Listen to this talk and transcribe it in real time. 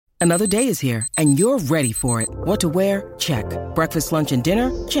Another day is here, and you're ready for it. What to wear? Check. Breakfast, lunch, and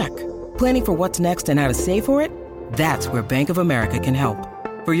dinner? Check. Planning for what's next and how to save for it? That's where Bank of America can help.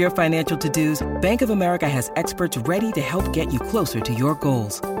 For your financial to-dos, Bank of America has experts ready to help get you closer to your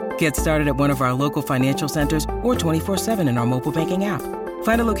goals. Get started at one of our local financial centers or 24/7 in our mobile banking app.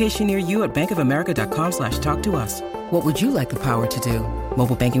 Find a location near you at bankofamerica.com/talktous. What would you like the power to do?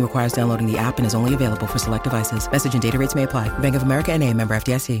 Mobile banking requires downloading the app and is only available for select devices. Message and data rates may apply. Bank of America N.A., member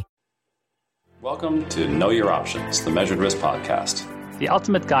FDIC. Welcome to Know Your Options, the Measured Risk Podcast. The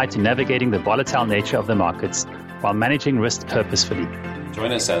ultimate guide to navigating the volatile nature of the markets while managing risk purposefully.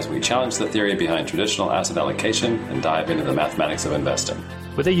 Join us as we challenge the theory behind traditional asset allocation and dive into the mathematics of investing.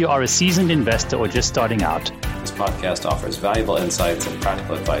 Whether you are a seasoned investor or just starting out, this podcast offers valuable insights and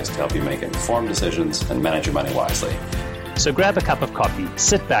practical advice to help you make informed decisions and manage your money wisely. So grab a cup of coffee,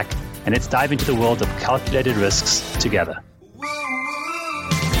 sit back, and let's dive into the world of calculated risks together.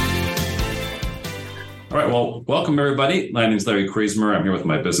 All right, well, welcome everybody. My name is Larry Kriesmer. I'm here with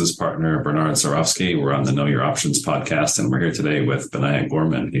my business partner, Bernard Zarofsky. We're on the Know Your Options podcast, and we're here today with Benayak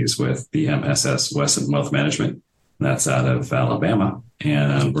Gorman. He's with BMSS Wesson Wealth Management. That's out of Alabama.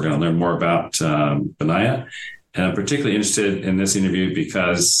 And we're going to learn more about Benayak. And I'm particularly interested in this interview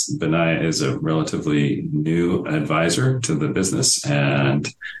because Benayak is a relatively new advisor to the business,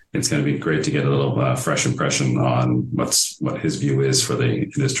 and it's going to be great to get a little fresh impression on what his view is for the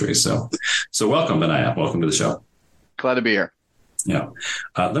industry. So welcome, Benayak. Welcome to the show. Glad to be here. Yeah.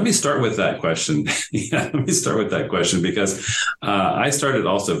 Let me start with that question. Because I started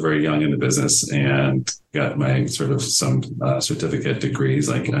also very young in the business and got my sort of some certificate degrees.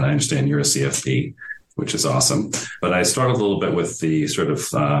 Like I understand you're a CFP, which is awesome. But I started a little bit with the sort of,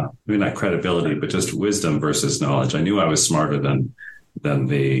 maybe not credibility, but just wisdom versus knowledge. I knew I was smarter than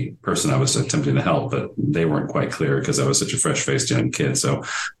the person I was attempting to help, but they weren't quite clear because I was such a fresh-faced young kid. So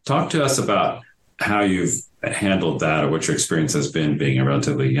talk to us about how you've handled that or what your experience has been being a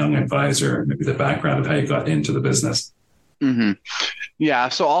relatively young advisor, maybe the background of how you got into the business. Mm-hmm. Yeah,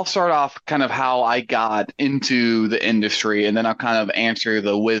 so I'll start off kind of how I got into the industry, and then I'll kind of answer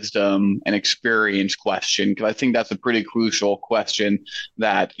the wisdom and experience question, because I think that's a pretty crucial question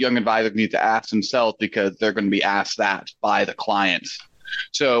that young advisors need to ask themselves because they're going to be asked that by the clients.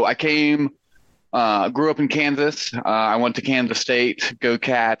 So I grew up in Kansas. I went to Kansas State, go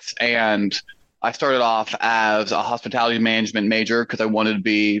Cats, and I started off as a hospitality management major because I wanted to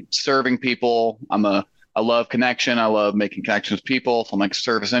be serving people. I love connection. I love making connections with people. So I'm like,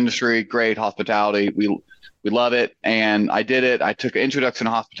 service industry, great, hospitality. We love it. And I did it. I took an introduction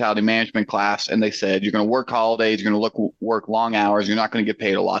to hospitality management class, and they said, you're going to work holidays. You're going to work long hours. You're not going to get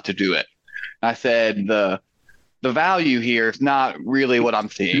paid a lot to do it. And I said, the value here is not really what I'm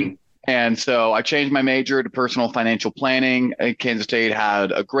seeing. And so I changed my major to personal financial planning. Kansas State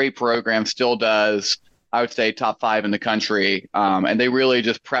had a great program, still does. I would say top 5 in the country. And they really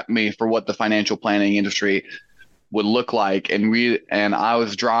just prepped me for what the financial planning industry would look like. And I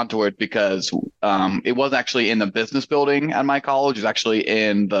was drawn to it because it was actually in the business building at my college. It was actually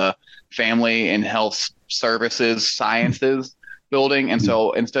in the family and health services sciences building. And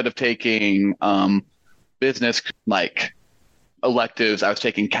so instead of taking business like electives, I was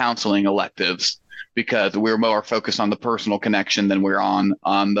taking counseling electives because we were more focused on the personal connection than we're on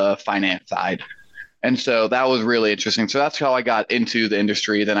the finance side. And so that was really interesting. So that's how I got into the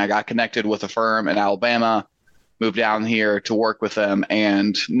industry. Then I got connected with a firm in Alabama, moved down here to work with them.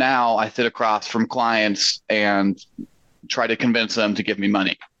 And now I sit across from clients and try to convince them to give me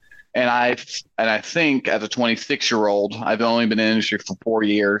money. And I think as a 26-year-old, I've only been in the industry for 4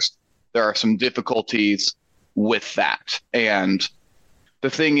 years. There are some difficulties with that. And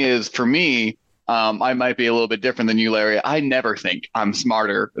the thing is, for me, I might be a little bit different than you, Larry. I never think I'm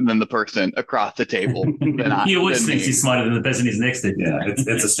smarter than the person across the table. He always thinks he's smarter than the person he's next to. Yeah,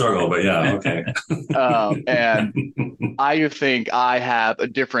 it's a struggle, but yeah, okay. And I think I have a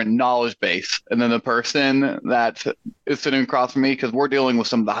different knowledge base than the person that is sitting across from me, because we're dealing with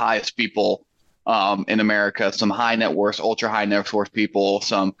some of the highest people in America, some high net worth, ultra high net worth people,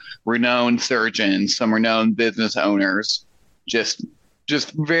 some renowned surgeons, some renowned business owners, just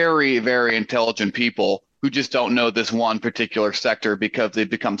very, very intelligent people who just don't know this one particular sector because they've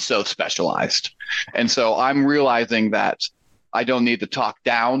become so specialized. And so I'm realizing that I don't need to talk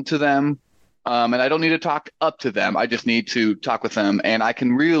down to them, and I don't need to talk up to them. I just need to talk with them, and I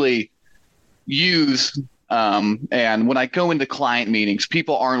can really use and when I go into client meetings,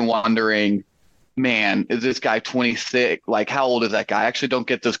 people aren't wondering, man, is this guy 26? Like, how old is that guy? I actually don't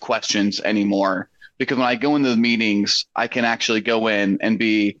get those questions anymore. Because when I go into the meetings, I can actually go in and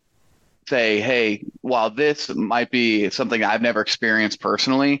be say, hey, while this might be something I've never experienced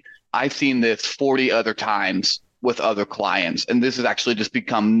personally, I've seen this 40 other times with other clients, and this has actually just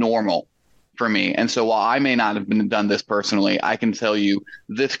become normal for me. And so while I may not have done this personally, I can tell you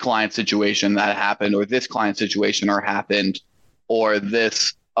this client situation that happened, or this client situation or happened, or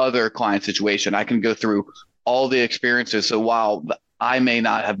this other client situation. I can go through all the experiences. So while I may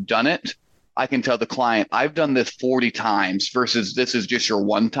not have done it, I can tell the client, I've done this 40 times versus this is just your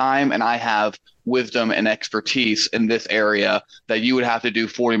one time. And I have wisdom and expertise in this area that you would have to do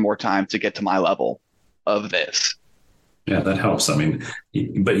 40 more times to get to my level of this. Yeah, that helps. I mean,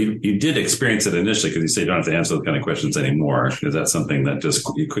 but you did experience it initially, because you say you don't have to answer those kind of questions anymore. Is that something that just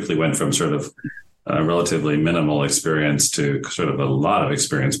you quickly went from sort of relatively minimal experience to sort of a lot of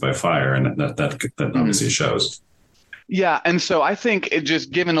experience by fire? And that obviously shows. Yeah. And so I think it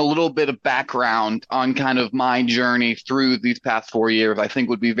just given a little bit of background on kind of my journey through these past 4 years, I think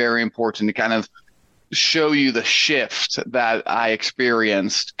would be very important to kind of show you the shift that I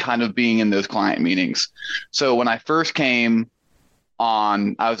experienced kind of being in those client meetings. So when I first came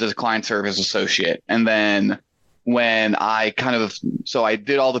on, I was as a client service associate. And then when I I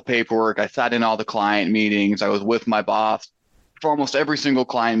did all the paperwork, I sat in all the client meetings, I was with my boss for almost every single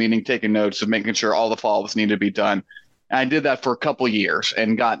client meeting, taking notes of making sure all the follow-ups needed to be done. And I did that for a couple of years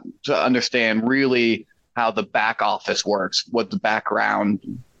and got to understand really how the back office works, what the background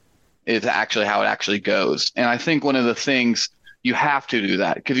is actually, how it actually goes. And I think one of the things you have to do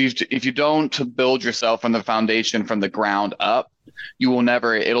that, because if you don't build yourself from the foundation from the ground up,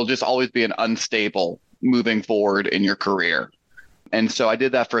 it'll just always be an unstable moving forward in your career. And so I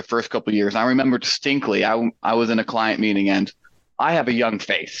did that for the first couple of years. I remember distinctly, I was in a client meeting and I have a young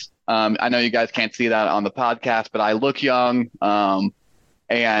face. I know you guys can't see that on the podcast, but I look young.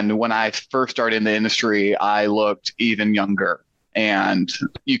 And when I first started in the industry, I looked even younger. And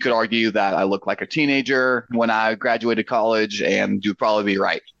you could argue that I look like a teenager when I graduated college, and you'd probably be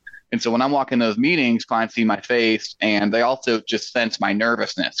right. And so when I'm walking those meetings, clients see my face, and they also just sense my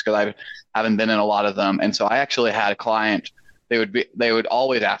nervousness because I haven't been in a lot of them. And so I actually had a client, they would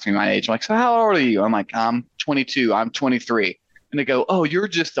always ask me my age. I'm like, so how old are you? I'm like, I'm 22, I'm 23. And they go, oh, you're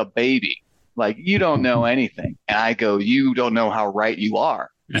just a baby. Like, you don't know anything. And I go, you don't know how right you are.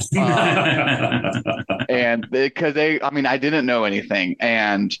 And because I didn't know anything.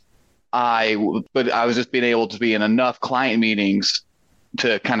 But I was just being able to be in enough client meetings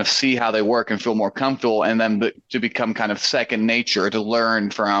to kind of see how they work and feel more comfortable, and then to become kind of second nature to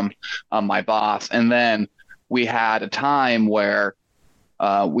learn from my boss. And then we had a time where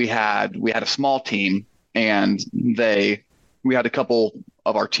we had a small team, and we had a couple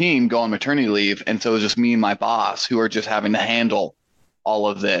of our team go on maternity leave. And so it was just me and my boss who are just having to handle all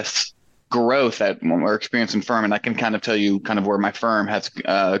of this growth that we're experiencing firm. And I can kind of tell you kind of where my firm has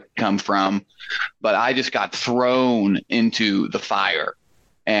come from, but I just got thrown into the fire.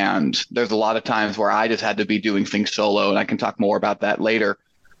 And there's a lot of times where I just had to be doing things solo, and I can talk more about that later.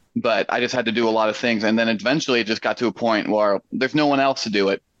 But I just had to do a lot of things. And then eventually it just got to a point where there's no one else to do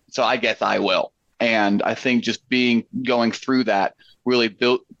it. So I guess I will. And I think just going through that really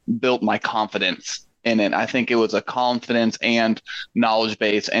built my confidence in it. I think it was a confidence and knowledge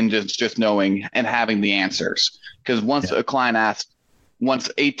base, and just knowing and having the answers. Because once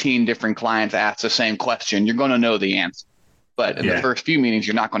 18 different clients ask the same question, you're going to know the answer. But in the first few meetings,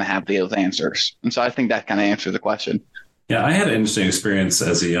 you're not going to have those answers. And so I think that kind of answers the question. Yeah, I had an interesting experience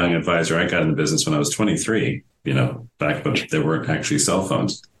as a young advisor. I got in the business when I was 23, back when there weren't actually cell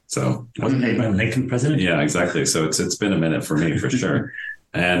phones. So wasn't Abraham Lincoln president? Yeah, exactly. So it's been a minute for me for sure.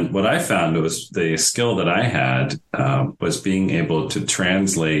 And what I found was the skill that I had was being able to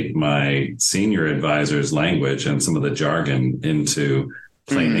translate my senior advisor's language and some of the jargon into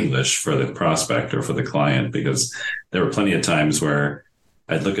plain English for the prospect or for the client, because there were plenty of times where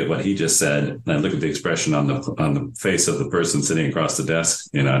I'd look at what he just said, and I'd look at the expression on the face of the person sitting across the desk,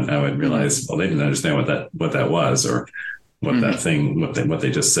 and I would realize, well, they didn't understand what that was, or what that thing, what they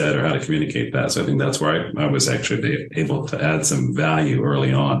just said, or how to communicate that. So I think that's where I was actually able to add some value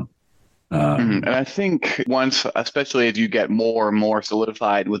early on. And I think once, especially as you get more and more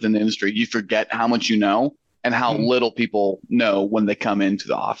solidified within the industry, you forget how much you know and how little people know when they come into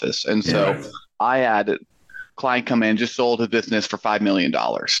the office. And so I had a client come in, just sold his business for $5 million,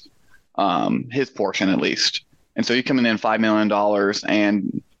 his portion at least. And so he coming in $5 million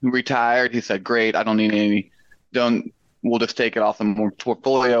and retired. He said, great, I don't need we'll just take it off the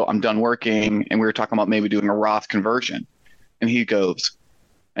portfolio. I'm done working. And we were talking about maybe doing a Roth conversion. And he goes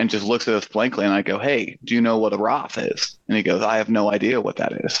and just looks at us blankly. And I go, hey, do you know what a Roth is? And he goes, I have no idea what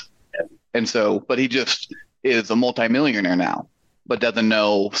that is. And so, but he just is a multimillionaire now. but doesn't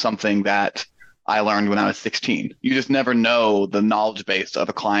know something that I learned when I was 16. You just never know the knowledge base of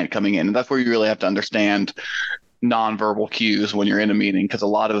a client coming in. And that's where you really have to understand nonverbal cues when you're in a meeting, because a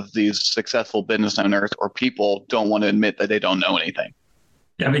lot of these successful business owners or people don't want to admit that they don't know anything.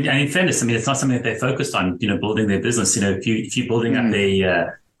 Yeah, I mean, and in fairness, I mean, it's not something that they're focused on, building their business. If you're building up a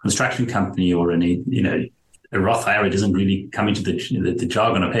construction company or a Roth IRA doesn't really come into the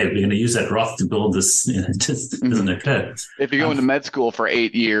jargon of, hey, we're going to use that Roth to build this. It just doesn't occur. If you're going to med school for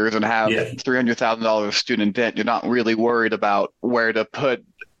 8 years and have $300,000 of student debt, you're not really worried about where to put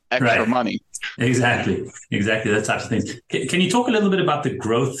extra money. Exactly. Those types of things. Can you talk a little bit about the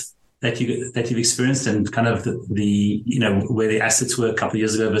growth that you've experienced and kind of the where the assets were a couple of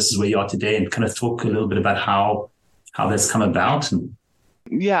years ago versus where you are today, and kind of talk a little bit about how that's come about?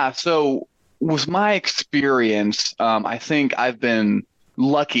 Yeah. So with my experience, I think I've been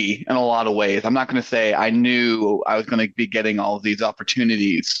lucky in a lot of ways. I'm not going to say I knew I was going to be getting all of these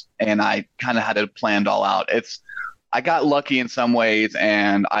opportunities and I kind of had it planned all out. I got lucky in some ways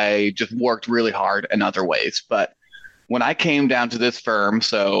and I just worked really hard in other ways. But when I came down to this firm,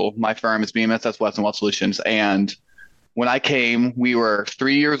 so my firm is BMSS Wesson Wealth Solutions, and when I came, we were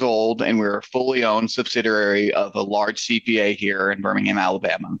 3 years old and we were a fully owned subsidiary of a large CPA here in Birmingham,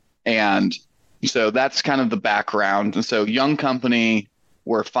 Alabama. And so that's kind of the background. And so young company,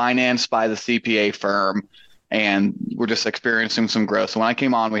 we're financed by the CPA firm and we're just experiencing some growth. So when I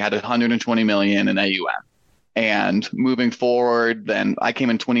came on, we had 120 million in AUM. And moving forward, then I came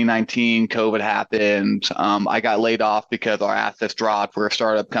in 2019, COVID happened. I got laid off because our assets dropped. We're a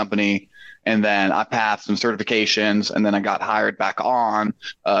startup company. And then I passed some certifications and then I got hired back on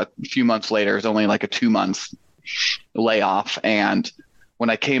a few months later. It was only like a 2-month layoff. And when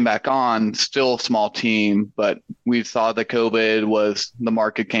I came back on, still a small team, but we saw that the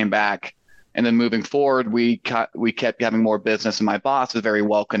market came back. And then moving forward, we kept having more business, and my boss is very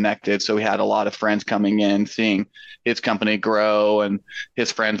well connected. So we had a lot of friends coming in, seeing his company grow, and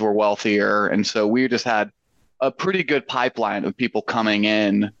his friends were wealthier. And so we just had a pretty good pipeline of people coming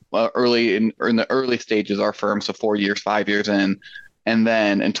in early in the early stages of our firm. So 4 years, 5 years in. And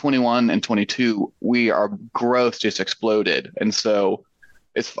then in 21 and 22, our growth just exploded. And so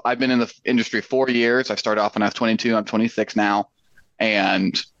I've been in the industry 4 years. I started off when I was 22. I'm 26 now.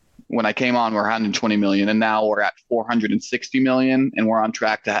 And when I came on, we're 120 million, and now we're at 460 million, and we're on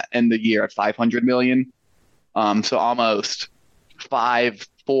track to end the year at 500 million. So almost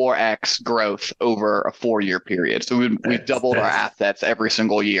 4x growth over a 4-year period. So we've doubled our assets every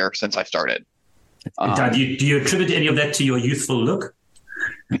single year since I started. Do you attribute any of that to your youthful look?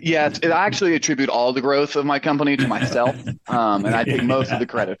 Yes, I actually attribute all the growth of my company to myself, and I take most of the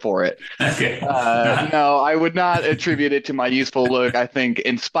credit for it. Okay. No, I would not attribute it to my youthful look. I think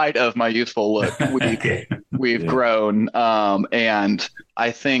in spite of my youthful look, we've grown. And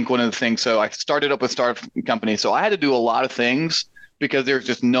I think one of the things, so I started up with startup company, so I had to do a lot of things because there's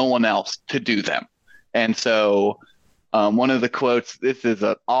just no one else to do them. And so one of the quotes, this is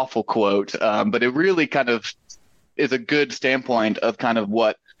an awful quote, but it really kind of is a good standpoint of kind of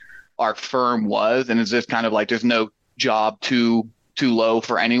what our firm was. And it's just kind of like, there's no job too low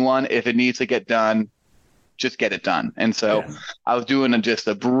for anyone. If it needs to get done, just get it done. And so I was doing just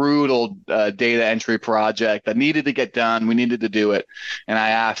a brutal data entry project that needed to get done. We needed to do it. And I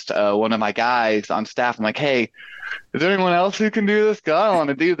asked one of my guys on staff, I'm like, hey, is there anyone else who can do this? Because I don't want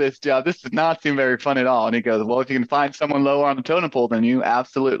to do this job. This does not seem very fun at all. And he goes, well, if you can find someone lower on the totem pole than you,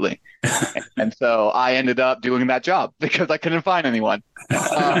 absolutely. And so I ended up doing that job because I couldn't find anyone.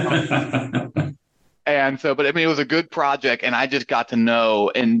 And so, but I mean, it was a good project, and I just got to know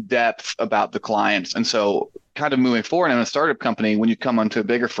in depth about the clients. And so kind of moving forward in a startup company, when you come onto a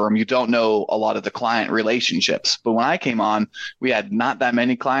bigger firm, you don't know a lot of the client relationships. But when I came on, we had not that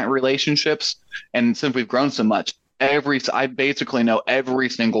many client relationships. And since we've grown so much, I basically know every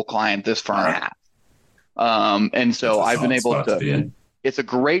single client this firm has. And so I've been able to, it's a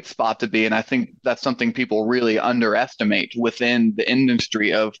great spot to be. And I think that's something people really underestimate within the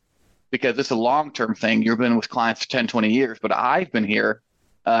industry because it's a long-term thing. You've been with clients for 10, 20 years, but I've been here.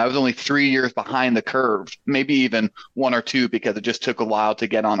 I was only 3 years behind the curve, maybe even 1 or 2, because it just took a while to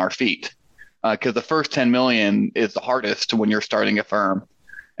get on our feet. Because the first 10 million is the hardest when you're starting a firm.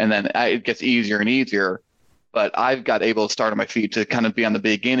 And then it gets easier and easier. But I've got able to start on my feet to kind of be on the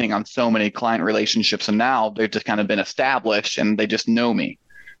beginning on so many client relationships. And now they've just kind of been established and they just know me.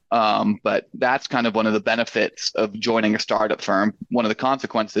 But that's kind of one of the benefits of joining a startup firm. One of the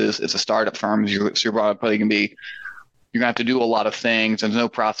consequences is a startup firm. You're probably going to be, you're going to have to do a lot of things. There's no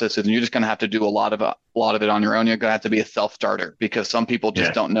processes, and you're just going to have to do a lot of it on your own. You're going to have to be a self-starter because some people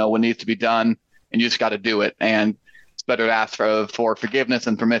just don't know what needs to be done, and you just got to do it. And better to ask for forgiveness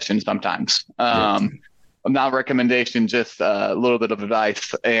and permission sometimes. Not a recommendation, just a little bit of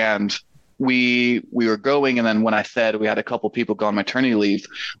advice. And we were going, and then when I said we had a couple people go on maternity leave,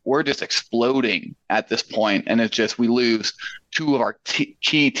 we're just exploding at this point, and it's just we lose two of our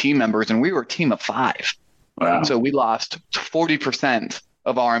key team members, and we were a team of 5. Wow. So we lost 40%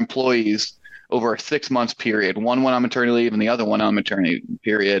 of our employees over a 6 months period. One went on maternity leave, and the other one on maternity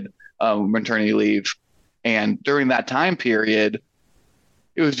leave. And during that time period,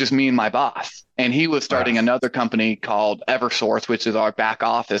 it was just me and my boss. And he was starting another company called Eversource, which is our back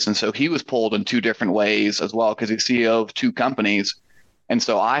office. And so he was pulled in 2 different ways as well, because he's CEO of 2 companies. And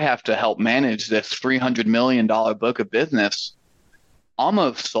so I have to help manage this $300 million book of business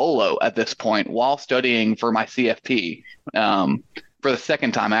almost solo at this point while studying for my CFP. For the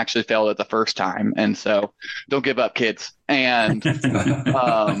second time, I actually failed it the first time. And so don't give up, kids. And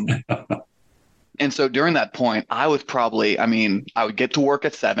and so during that point, I was probably, I would get to work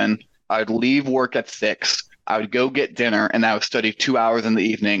at 7. I would leave work at 6. I would go get dinner, and I would study 2 hours in the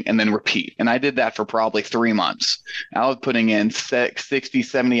evening and then repeat. And I did that for probably 3 months. I was putting in 60,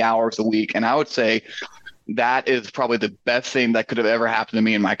 70 hours a week. And I would say that is probably the best thing that could have ever happened to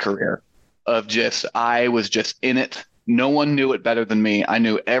me in my career. I was just in it. No one knew it better than me. I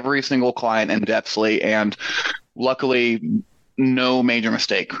knew every single client in depthly, and luckily no major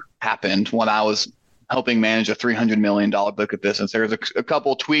mistake happened when I was helping manage a $300 million book of business. There was a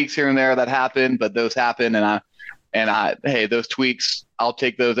couple tweaks here and there that happened, but those happened. Hey, those tweaks, I'll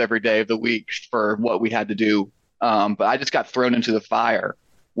take those every day of the week for what we had to do. But I just got thrown into the fire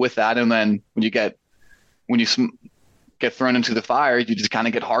with that. And then when you get thrown into the fire, you just kind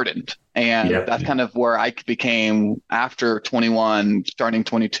of get hardened. And that's kind of where I became after 21, starting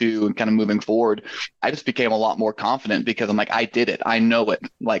 22 and kind of moving forward. I just became a lot more confident because I'm like, I did it. I know it.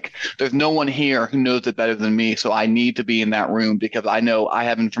 Like there's no one here who knows it better than me. So I need to be in that room because I know I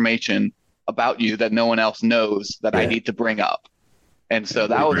have information about you that no one else knows that I need to bring up. And so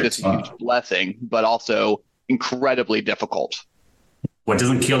that was just a huge blessing, but also incredibly difficult. What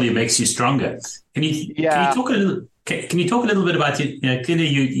doesn't kill you makes you stronger. Can you talk a little? Can you talk a little bit about clearly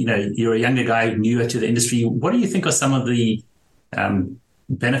you're a younger guy, newer to the industry. What do you think are some of the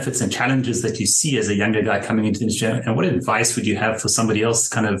benefits and challenges that you see as a younger guy coming into the industry? And what advice would you have for somebody else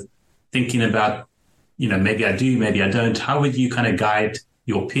kind of thinking about, maybe I do, maybe I don't? How would you kind of guide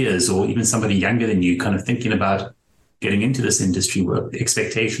your peers or even somebody younger than you kind of thinking about getting into this industry, what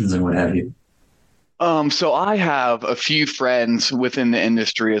expectations and what have you? So I have a few friends within the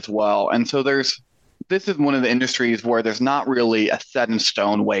industry as well. And so this is one of the industries where there's not really a set in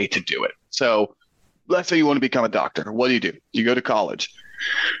stone way to do it. So let's say you want to become a doctor. What do? You go to college,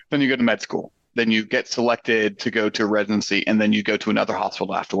 then you go to med school, then you get selected to go to residency, and then you go to another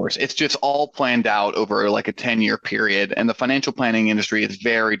hospital afterwards. It's just all planned out over like a 10-year period. And the financial planning industry is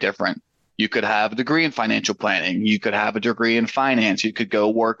very different. You could have a degree in financial planning. You could have a degree in finance. You could go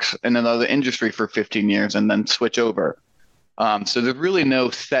work in another industry for 15 years and then switch over. So there's really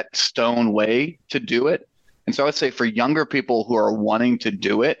no set stone way to do it. And so I would say for younger people who are wanting to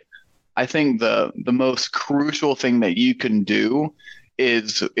do it, I think the most crucial thing that you can do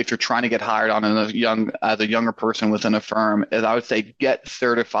is if you're trying to get hired on as a younger person within a firm is I would say get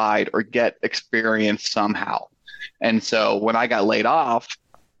certified or get experience somehow. And so when I got laid off,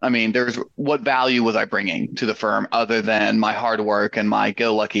 what value was I bringing to the firm other than my hard work and my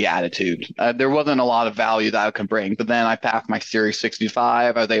go-lucky attitude? There wasn't a lot of value that I could bring. But then I passed my Series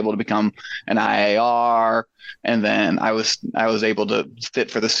 65. I was able to become an IAR, and then I was able to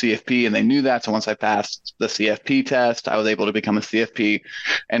sit for the CFP, and they knew that. So once I passed the CFP test, I was able to become a CFP.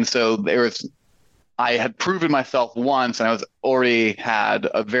 And so I had proven myself once, and I was already had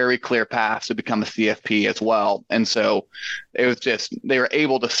a very clear path to become a CFP as well. And so it was just, they were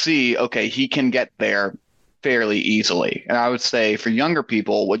able to see, okay, he can get there fairly easily. And I would say for younger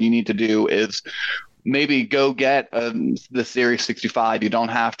people, what you need to do is maybe go get the Series 65. You don't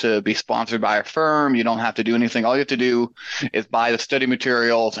have to be sponsored by a firm. You don't have to do anything. All you have to do is buy the study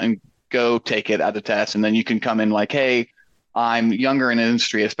materials and go take it at the test. And then you can come in like, hey, I'm younger in the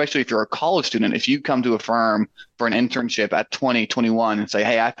industry, especially if you're a college student. If you come to a firm for an internship at 20, 21 and say,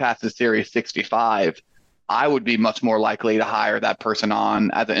 hey, I passed the Series 65, I would be much more likely to hire that person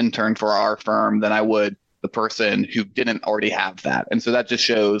on as an intern for our firm than I would the person who didn't already have that. And so that just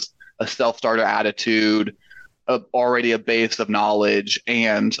shows a self-starter attitude, already a base of knowledge,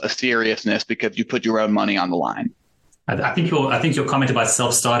 and a seriousness because you put your own money on the line. I think your comment about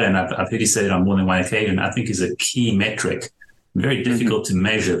self-starter, and I've heard you say it on more than one occasion, I think is a key metric. Very difficult to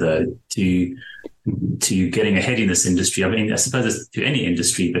measure, though, to to getting ahead in this industry. I mean, I suppose it's to any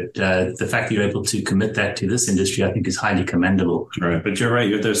industry, but the fact that you're able to commit that to this industry, I think, is highly commendable. Right. But you're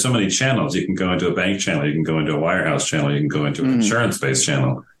right. There's so many channels. You can go into a bank channel. You can go into a wirehouse channel. You can go into an insurance-based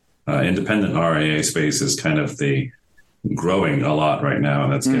channel. Independent RIA space is kind of growing a lot right now,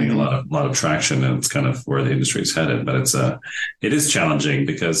 and that's getting a lot of traction, and it's kind of where the industry is headed. But it is challenging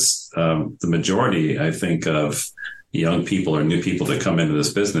because the majority, I think, of young people or new people that come into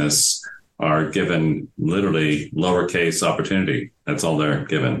this business are given literally lowercase opportunity. That's all they're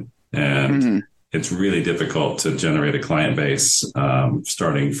given. And it's really difficult to generate a client base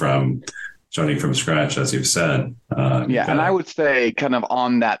starting from scratch, as you've said. And I would say kind of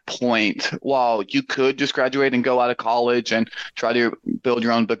on that point, while you could just graduate and go out of college and try to build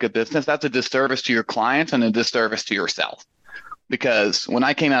your own book of business, that's a disservice to your clients and a disservice to yourself. Because when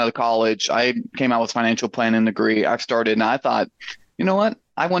I came out of college, I came out with financial planning degree. I started and I thought, you know what?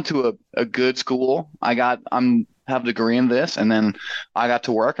 I went to a good school. I have a degree in this, and then I got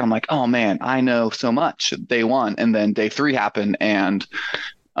to work. I'm like, oh man, I know so much. Day one, and then day three happened, and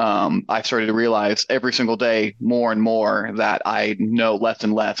I started to realize every single day more and more that I know less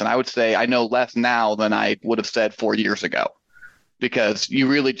and less. And I would say I know less now than I would have said 4 years ago, because you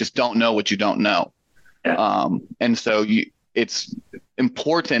really just don't know what you don't know. Yeah. And so it's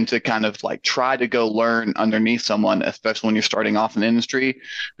important to kind of like try to go learn underneath someone, especially when you're starting off in the industry,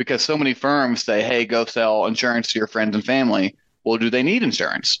 because so many firms say, hey, go sell insurance to your friends and family. Well, do they need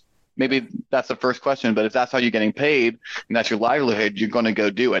insurance? Maybe that's the first question, but if that's how you're getting paid and that's your livelihood, you're going to go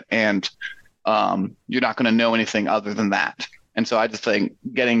do it. And you're not going to know anything other than that. And so I just think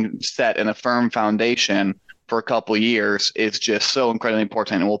getting set in a firm foundation for a couple of years is just so incredibly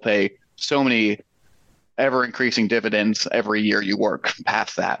important, and will pay so many ever increasing dividends every year you work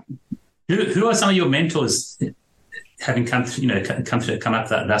past that. Who are some of your mentors, having come up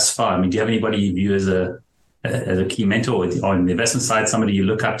thus far? I mean, do you have anybody you view as a key mentor on the investment side, somebody you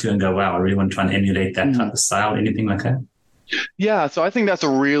look up to and go, wow, I really want to try and emulate that type of style, anything like that? Yeah, so I think that's a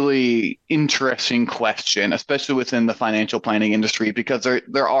really interesting question, especially within the financial planning industry, because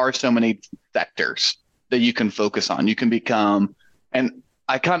there are so many sectors that you can focus on. You can become, and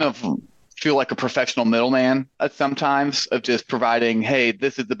I kind of feel like a professional middleman at sometimes of just providing, hey,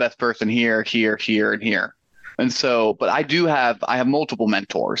 this is the best person here, here, here, and here. And so, but I have multiple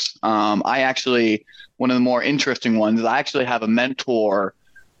mentors. I actually, one of the more interesting ones is I actually have a mentor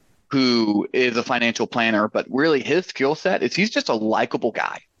who is a financial planner, but really his skill set is he's just a likable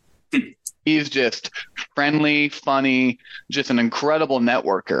guy. He's just friendly, funny, just an incredible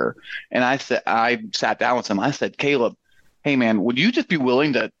networker. And I sat down with him. I said, Caleb, hey man, would you just be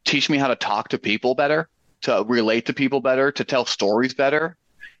willing to teach me how to talk to people better, to relate to people better, to tell stories better?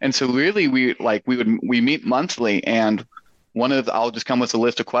 And so really we meet monthly, and I'll just come with a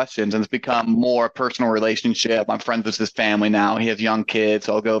list of questions, and it's become more a personal relationship. I'm friends with his family now. He has young kids,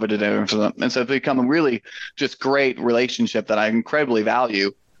 so I'll go over to dinner for them. And so it's become a really just great relationship that I incredibly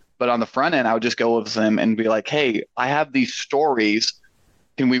value. But on the front end, I would just go with him and be like, hey, I have these stories.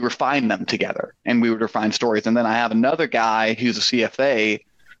 Can we refine them together? And we would refine stories. And then I have another guy who's a CFA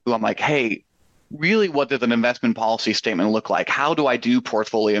who I'm like, hey, really, what does an investment policy statement look like? How do I do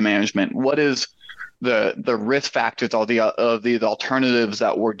portfolio management? What is the risk factors of these alternatives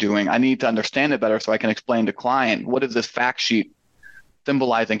that we're doing? I need to understand it better so I can explain to client, what is this fact sheet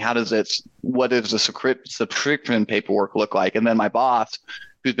symbolizing? What does the subscription paperwork look like? And then my boss,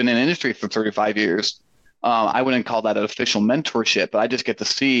 who's been in industry for 35 years, I wouldn't call that an official mentorship, but I just get to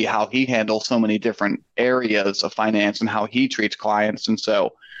see how he handles so many different areas of finance and how he treats clients. And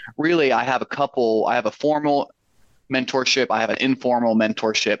so really I have a formal mentorship, I have an informal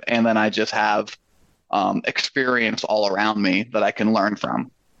mentorship, and then I just have experience all around me that I can learn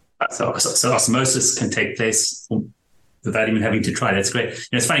from. So osmosis can take place without even having to try. That's great.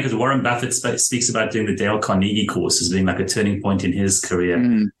 It's funny because Warren Buffett speaks about doing the Dale Carnegie course as being like a turning point in his career.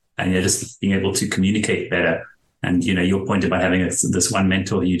 And just being able to communicate better. And, your point about having this one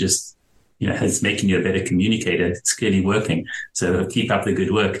mentor who just, is making you a better communicator, it's clearly working. So keep up the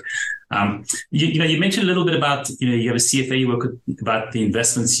good work. You mentioned a little bit about, you have a CFA you work with, about the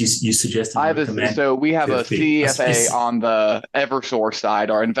investments you suggest. So we have a CFA on the Eversource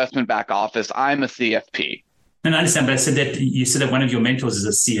side, our investment back office. I'm a CFP. And I understand, but you said that one of your mentors is a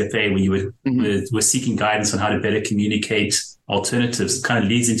CFA, where you were seeking guidance on how to better communicate alternatives. It kind of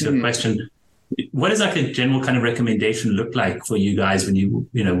leads into a question: what does like a general kind of recommendation look like for you guys when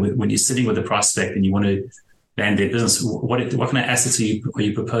when you're sitting with a prospect and you want to land their business? What kind of assets are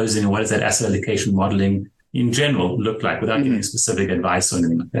you proposing, and what does that asset allocation modeling in general look like, without giving specific advice or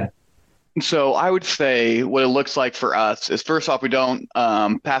anything like that? So I would say what it looks like for us is, first off, we don't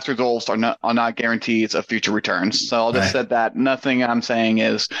past results are not guarantees of future returns. So I'll just set that. Nothing I'm saying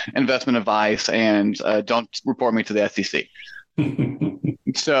is investment advice, and don't report me to the SEC.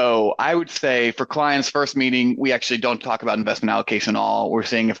 So I would say for clients' first meeting, we actually don't talk about investment allocation at all. We're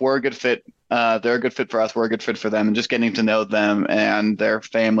saying if we're a good fit, they're a good fit for us, we're a good fit for them, and just getting to know them and their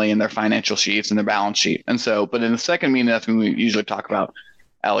family and their financial sheets and their balance sheet. And so, but in the second meeting, that's when we usually talk about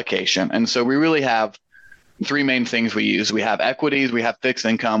allocation. And so we really have three main things we use. We have equities, we have fixed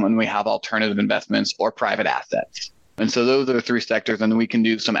income, and we have alternative investments or private assets. And so those are the three sectors. And we can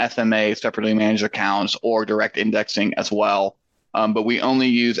do some SMA, separately managed accounts, or direct indexing as well. But we only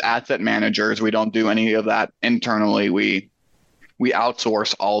use asset managers. We don't do any of that internally. We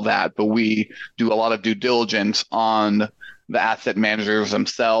outsource all that, but we do a lot of due diligence on the asset managers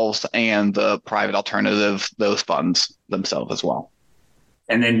themselves and the private alternatives, those funds themselves as well.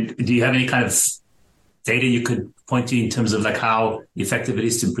 And then do you have any kind of data you could point to in terms of like how effective it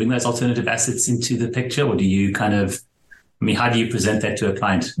is to bring those alternative assets into the picture? Or do you how do you present that to a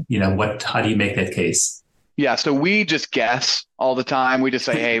client? How do you make that case? Yeah. So we just guess all the time. We just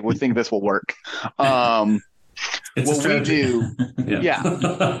say, hey, we think this will work. What we do,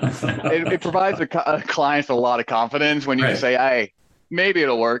 it provides a clients a lot of confidence when you say, hey, maybe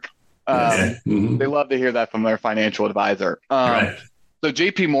it'll work. They love to hear that from their financial advisor. So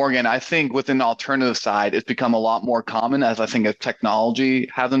JP Morgan, I think within the alternative side, it's become a lot more common as I think as technology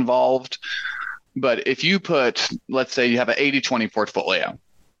has evolved. But if you put, let's say you have an 80-20 portfolio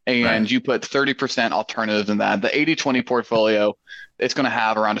and you put 30% alternatives in that, the 80-20 portfolio, it's going to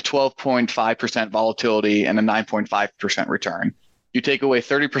have around a 12.5% volatility and a 9.5% return. You take away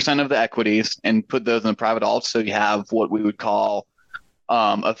 30% of the equities and put those in the private alts. So you have what we would call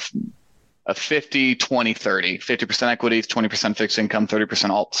a 50, 20, 30, 50% equities, 20% fixed income, 30%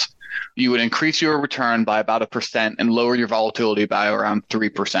 alts. You would increase your return by about 1% and lower your volatility by around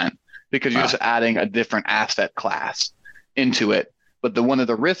 3% because you're just adding a different asset class into it. But one of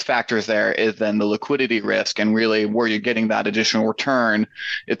the risk factors there is then the liquidity risk, and really where you're getting that additional return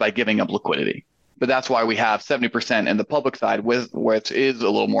is by giving up liquidity. But that's why we have 70% in the public side, which is a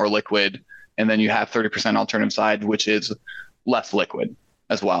little more liquid, and then you have 30% alternative side, which is less liquid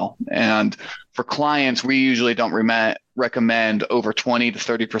as well. And for clients, we usually don't recommend over 20 to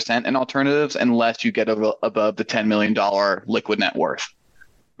 30% in alternatives unless you get above the $10 million liquid net worth.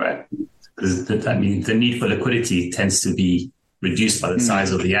 Right. Because the need for liquidity tends to be reduced by the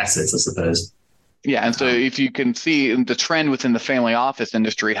size of the assets, I suppose. Yeah. And so if you can see the trend within the family office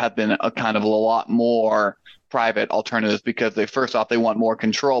industry have been a kind of a lot more private alternatives because first off, they want more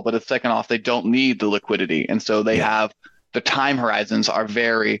control, but second off, they don't need the liquidity. And so they have the time horizons are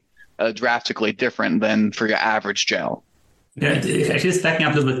very drastically different than for your average Joe. Yeah, actually, just backing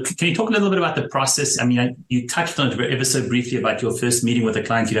up a little bit, can you talk a little bit about the process? I mean, you touched on it ever so briefly about your first meeting with a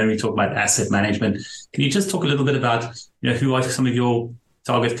client. You don't really talk about asset management. Can you just talk a little bit about, who are some of your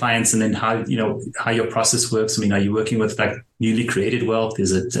target clients, and then how your process works? I mean, are you working with like newly created wealth?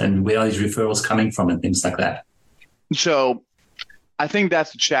 And where are these referrals coming from and things like that? So I think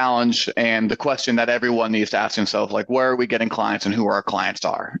that's the challenge and the question that everyone needs to ask themselves, like, where are we getting clients and who our clients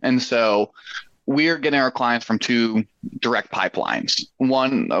are? And so we're getting our clients from two direct pipelines.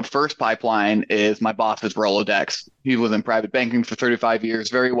 First pipeline is my boss's Rolodex. He was in private banking for 35 years,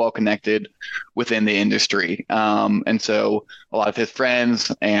 very well connected within the industry. And so a lot of his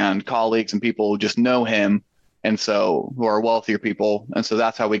friends and colleagues and people just know him, and so who are wealthier people. And so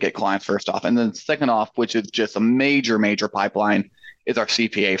that's how we get clients first off. And then second off, which is just a major, major pipeline, is our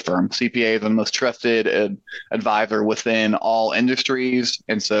CPA firm. CPA is the most trusted advisor within all industries.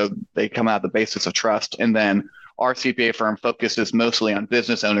 And so they come out of the basis of trust. And then our CPA firm focuses mostly on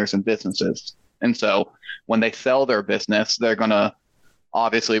business owners and businesses. And so when they sell their business, they're going to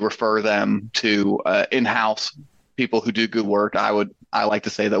obviously refer them to in-house people who do good work. I like to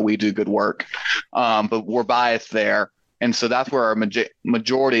say that we do good work, but we're biased there. And so that's where our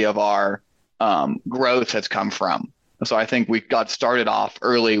majority of our growth has come from. So I think we got started off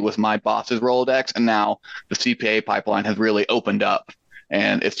early with my boss's Rolodex, and now the CPA pipeline has really opened up,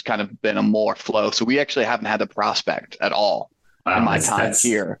 and it's kind of been a more flow. So we actually haven't had a prospect at all in my time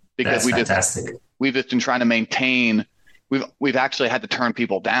here, because we've just been trying to maintain. We've actually had to turn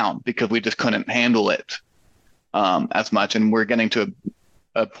people down because we just couldn't handle it as much, and we're getting to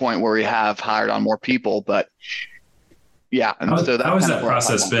a point where we have hired on more people, but. Yeah. And how has that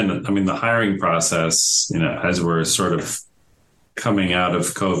process been? I mean, the hiring process, as we're sort of coming out of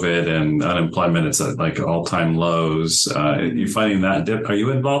COVID and unemployment, it's at like all-time lows. You finding that are you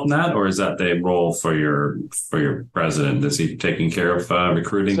involved in that, or is that the role for your president? Is he taking care of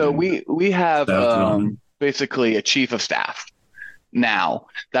recruiting? So we have basically a chief of staff now.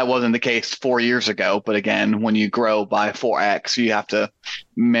 That wasn't the case 4 years ago, but again, when you grow by 4x, you have to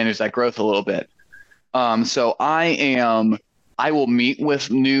manage that growth a little bit. So I will meet with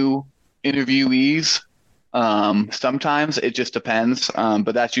new interviewees. Sometimes it just depends,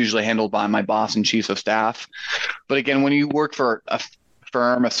 but that's usually handled by my boss and chief of staff. But again, when you work for a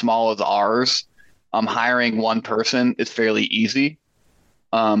firm as small as ours, hiring one person is fairly easy,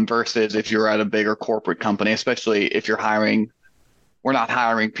 versus if you're at a bigger corporate company, especially if you're we're not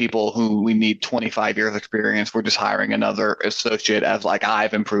hiring people who we need 25 years experience. We're just hiring another associate as like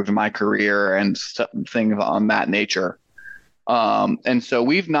I've improved my career and things on that nature. And so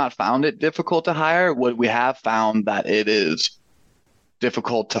we've not found it difficult to hire. What we have found that it is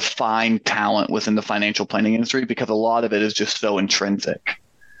difficult to find talent within the financial planning industry because a lot of it is just so intrinsic.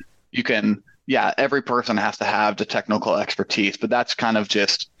 Every person has to have the technical expertise, but that's kind of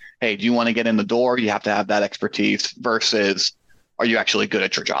just, hey, do you want to get in the door? You have to have that expertise versus are you actually good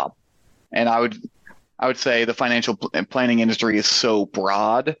at your job? And I would say the financial planning industry is so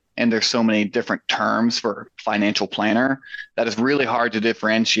broad and there's so many different terms for financial planner that it's really hard to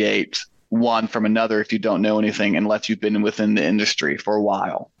differentiate one from another if you don't know anything unless you've been within the industry for a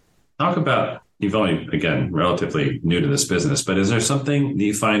while. Talk about, you've only, again, relatively new to this business, but is there something that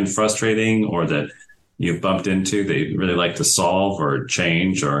you find frustrating or that you've bumped into that you'd really like to solve or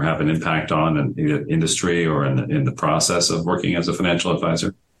change or have an impact on in the industry or in the process of working as a financial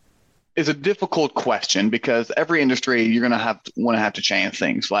advisor? Is a difficult question because every industry you're going to have to change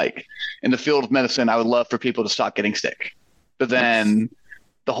things. Like in the field of medicine, I would love for people to stop getting sick, but then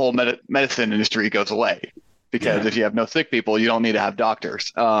the whole medicine industry goes away because if you have no sick people, you don't need to have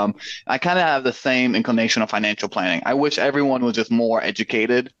doctors. I kind of have the same inclination of financial planning. I wish everyone was just more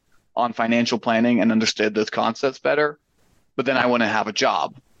educated on financial planning and understood those concepts better, but then I wouldn't have a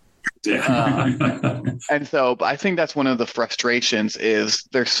job. And so I think that's one of the frustrations is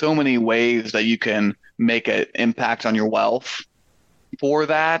there's so many ways that you can make an impact on your wealth for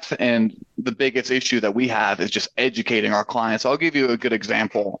that. And the biggest issue that we have is just educating our clients. I'll give you a good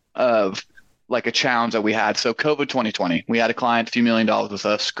example of like a challenge that we had. So COVID 2020, we had a client, a few $1 million with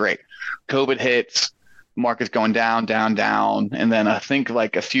us. Great. COVID hits. Market's going down. And then I think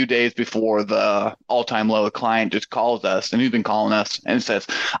like a few days before the all-time low, a client just calls us and he's been calling us and says,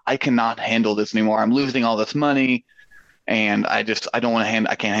 I cannot handle this anymore. I'm losing all this money. And I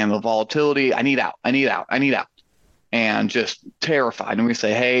can't handle the volatility. I need out. And just terrified. And we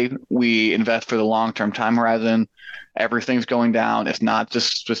say, hey, we invest for the long-term time horizon. Everything's going down. It's not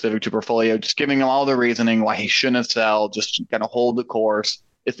just specific to portfolio, just giving him all the reasoning why he shouldn't sell, just kind of hold the course.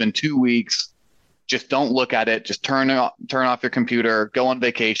 It's been 2 weeks. Just don't look at it. Just turn off your computer, go on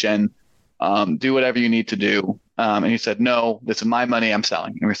vacation, do whatever you need to do. And he said, no, this is my money. I'm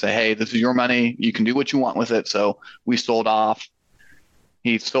selling. And we say, hey, this is your money. You can do what you want with it. So we sold off.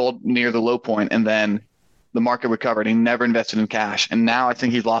 He sold near the low point and then the market recovered. He never invested in cash. And now I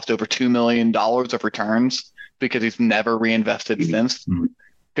think he's lost over $2 million of returns because he's never reinvested since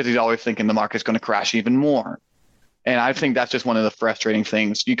because he's always thinking the market's going to crash even more. And I think that's just one of the frustrating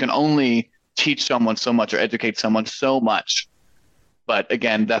things. You can only teach someone so much or educate someone so much. But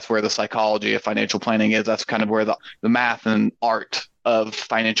again, that's where the psychology of financial planning is. That's kind of where the math and art of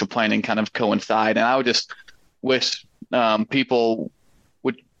financial planning kind of coincide. And I would just wish people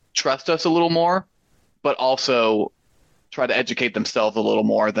would trust us a little more, but also try to educate themselves a little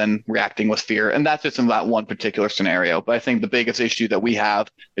more than reacting with fear. And that's just in that one particular scenario. But I think the biggest issue that we have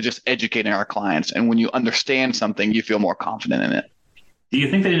is just educating our clients. And when you understand something, you feel more confident in it. Do you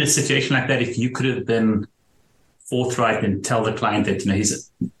think that in a situation like that, if you could have been forthright and tell the client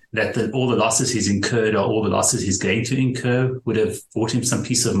that all the losses he's incurred or all the losses he's going to incur would have brought him some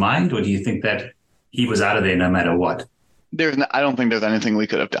peace of mind? Or do you think that he was out of there no matter what? I don't think there's anything we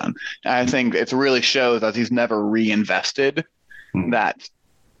could have done. I think it really shows that he's never reinvested that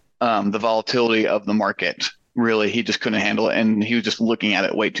the volatility of the market, really, he just couldn't handle it. And he was just looking at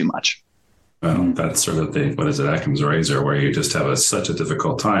it way too much. Well, that's sort of Occam's razor, where you just have such a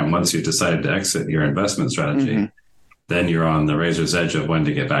difficult time. Once you decide to exit your investment strategy, then you're on the razor's edge of when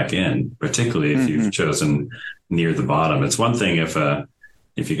to get back in, particularly if you've chosen near the bottom. It's one thing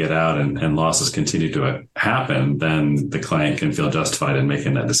if you get out and losses continue to happen, then the client can feel justified in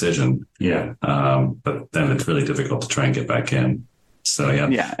making that decision. Yeah. But then it's really difficult to try and get back in. So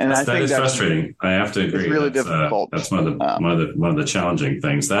and that is frustrating. I have to agree. It's really difficult. That's one of the challenging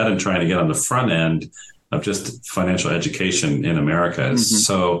things. That and trying to get on the front end of just financial education in America is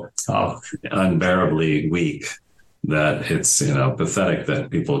so unbearably weak that it's, pathetic that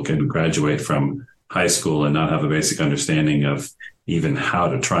people can graduate from high school and not have a basic understanding of even how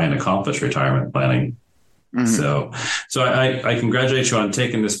to try and accomplish retirement planning. So I congratulate you on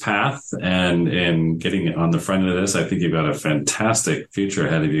taking this path and getting on the front of this. I think you've got a fantastic future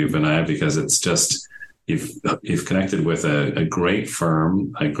ahead of you, Vinay, because it's just, you've connected with a great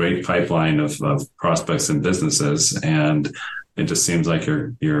firm, a great pipeline of prospects and businesses. And it just seems like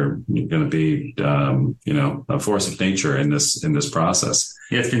you're going to be, a force of nature in this process.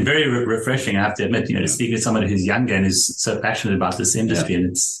 Yeah, it's been very refreshing, I have to admit, to speak with somebody who's younger and is so passionate about this industry, and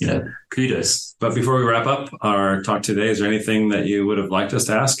it's, kudos. But before we wrap up our talk today, is there anything that you would have liked us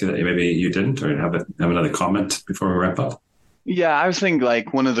to ask that maybe you didn't, or have another comment before we wrap up? Yeah, I was thinking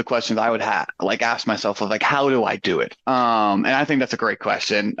one of the questions I would have ask myself was how do I do it? And I think that's a great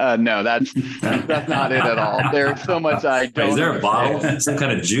question. No, that's not it at all. There's so much I don't. Is there a bottle, some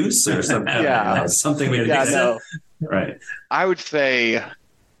kind of juice or something? Yeah, something we no. Right. I would say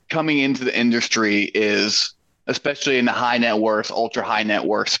coming into the industry is, especially in the high net worth, ultra high net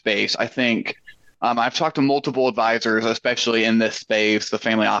worth space, I think I've talked to multiple advisors, especially in this space, the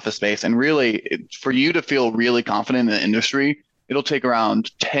family office space, and really for you to feel really confident in the industry, it'll take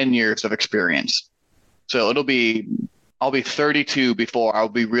around 10 years of experience. So I'll be 32 before I'll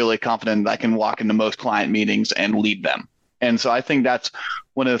be really confident that I can walk into most client meetings and lead them. And so I think that's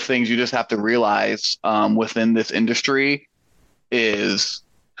one of the things you just have to realize within this industry is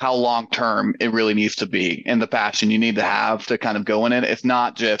how long-term it really needs to be, and the passion you need to have to kind of go in it. It's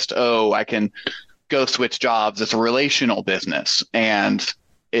not just, I can go switch jobs. It's a relational business and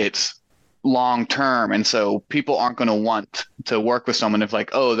it's long-term. And so people aren't going to want to work with someone if they're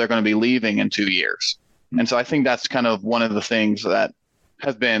going to be leaving in 2 years. And so I think that's kind of one of the things that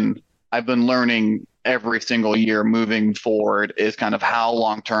I've been learning every single year moving forward, is kind of how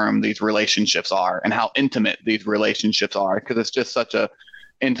long-term these relationships are and how intimate these relationships are, because it's just such a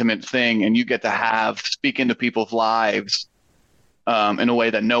intimate thing, and you get to speak into people's lives in a way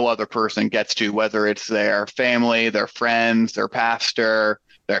that no other person gets to, whether it's their family, their friends, their pastor,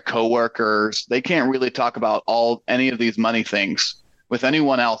 their coworkers. They can't really talk about any of these money things with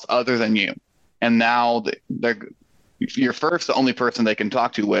anyone else other than you. And now you're first the only person they can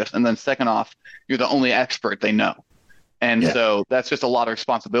talk to with, and then second off, you're the only expert they know. And so that's just a lot of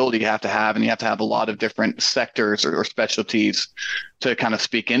responsibility you have to have, and you have to have a lot of different sectors or specialties to kind of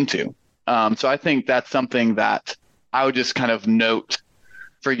speak into. So I think that's something that I would just kind of note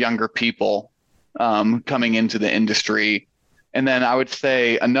for younger people coming into the industry. And then I would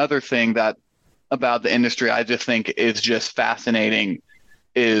say another thing about the industry I just think is just fascinating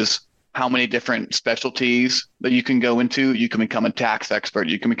is how many different specialties that you can go into. You can become a tax expert.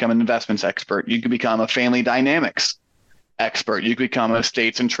 You can become an investments expert. You can become a family dynamics expert. You could become a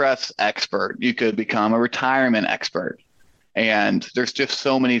estates and trusts expert. You could become a retirement expert. And there's just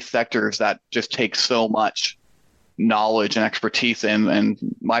so many sectors that just take so much knowledge and expertise in. And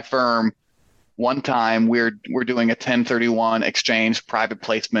my firm, one time we're doing a 1031 exchange private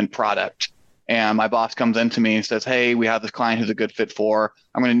placement product. And my boss comes into me and says, "Hey, we have this client who's a good fit for,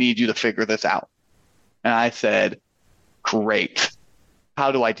 I'm going to need you to figure this out." And I said, "Great.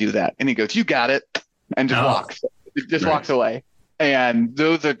 How do I do that?" And he goes, "You got it." And just walks away. And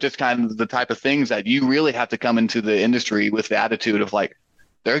those are just kind of the type of things that you really have to come into the industry with the attitude of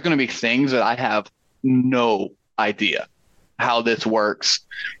there's going to be things that I have no idea how this works,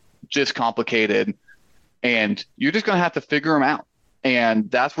 just complicated. And you're just going to have to figure them out. And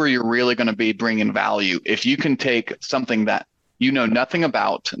that's where you're really going to be bringing value. If you can take something that you know nothing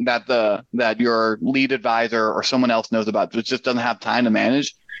about, that your lead advisor or someone else knows about, but just doesn't have time to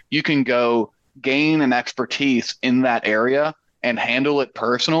manage, you can go gain an expertise in that area and handle it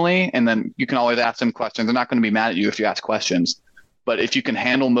personally. And then you can always ask them questions. They're not going to be mad at you if you ask questions. But if you can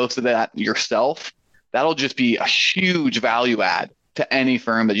handle most of that yourself, that'll just be a huge value add to any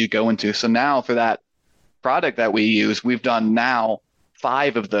firm that you go into. So now for that product that we use, we've done now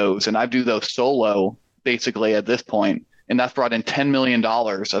 5 of those, and I do those solo basically at this point. And that's brought in $10 million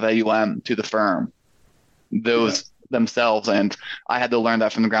of AUM to the firm, themselves. And I had to learn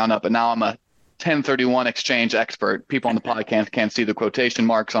that from the ground up. And now I'm a 1031 exchange expert. People on the podcast can't see the quotation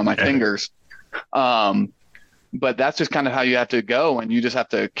marks on my fingers. But that's just kind of how you have to go. And you just have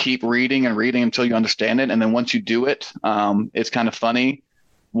to keep reading and reading until you understand it. And then once you do it, it's kind of funny.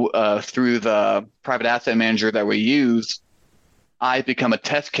 Through the private asset manager that we use, I become a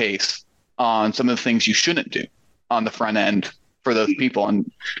test case on some of the things you shouldn't do on the front end for those people.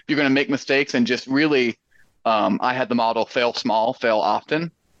 And you're going to make mistakes and just really, I had the model fail small, fail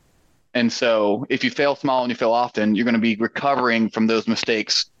often. And so if you fail small and you fail often, you're going to be recovering from those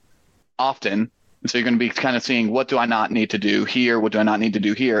mistakes often. And so you're going to be kind of seeing, what do I not need to do here? What do I not need to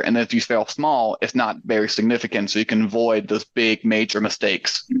do here? And if you fail small, it's not very significant. So you can avoid those big major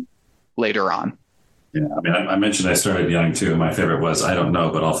mistakes later on. Yeah. I mean, I mentioned I started young too. My favorite was, I don't know,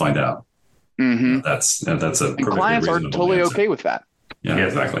 but I'll find out. Mm-hmm. That's a and clients are totally okay with that. Yeah,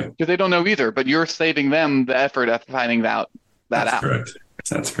 exactly. Because they don't know either, but you're saving them the effort of finding that out. Correct.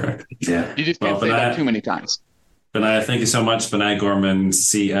 That's correct. Yeah. You just can't say that too many times. Benai, thank you so much. Benai Gorman,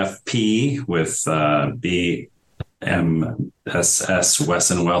 CFP with BMSS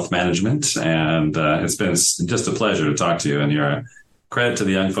Wesson Wealth Management. And it's been just a pleasure to talk to you. And you're a credit to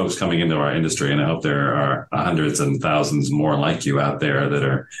the young folks coming into our industry. And I hope there are hundreds and thousands more like you out there that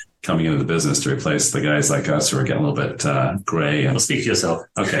are coming into the business to replace the guys like us who are getting a little bit gray. And Well, speak for yourself.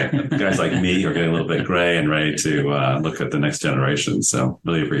 Okay. Guys like me are getting a little bit gray and ready to look at the next generation. So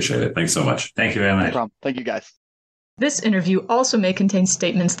really appreciate it. Thanks so much. Thank you very much. No problem. Thank you, guys. This interview also may contain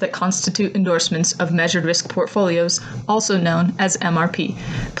statements that constitute endorsements of measured risk portfolios, also known as MRP.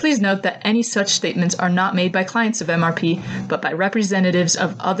 Please note that any such statements are not made by clients of MRP, but by representatives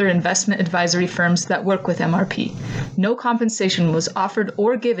of other investment advisory firms that work with MRP. No compensation was offered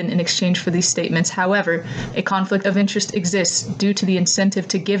or given in exchange for these statements. However, a conflict of interest exists due to the incentive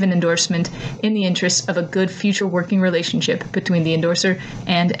to give an endorsement in the interest of a good future working relationship between the endorser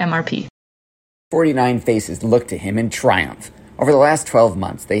and MRP. 49 Faces looked to him in triumph. Over the last 12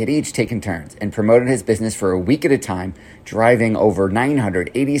 months, they had each taken turns and promoted his business for a week at a time, driving over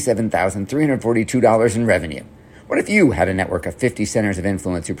 $987,342 in revenue. What if you had a network of 50 centers of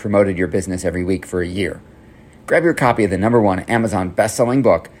influence who promoted your business every week for a year? Grab your copy of the #1 Amazon best-selling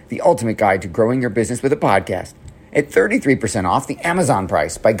book, The Ultimate Guide to Growing Your Business with a Podcast, at 33% off the Amazon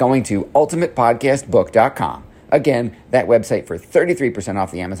price by going to ultimatepodcastbook.com. Again, that website for 33%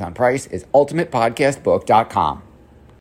 off the Amazon price is ultimatepodcastbook.com.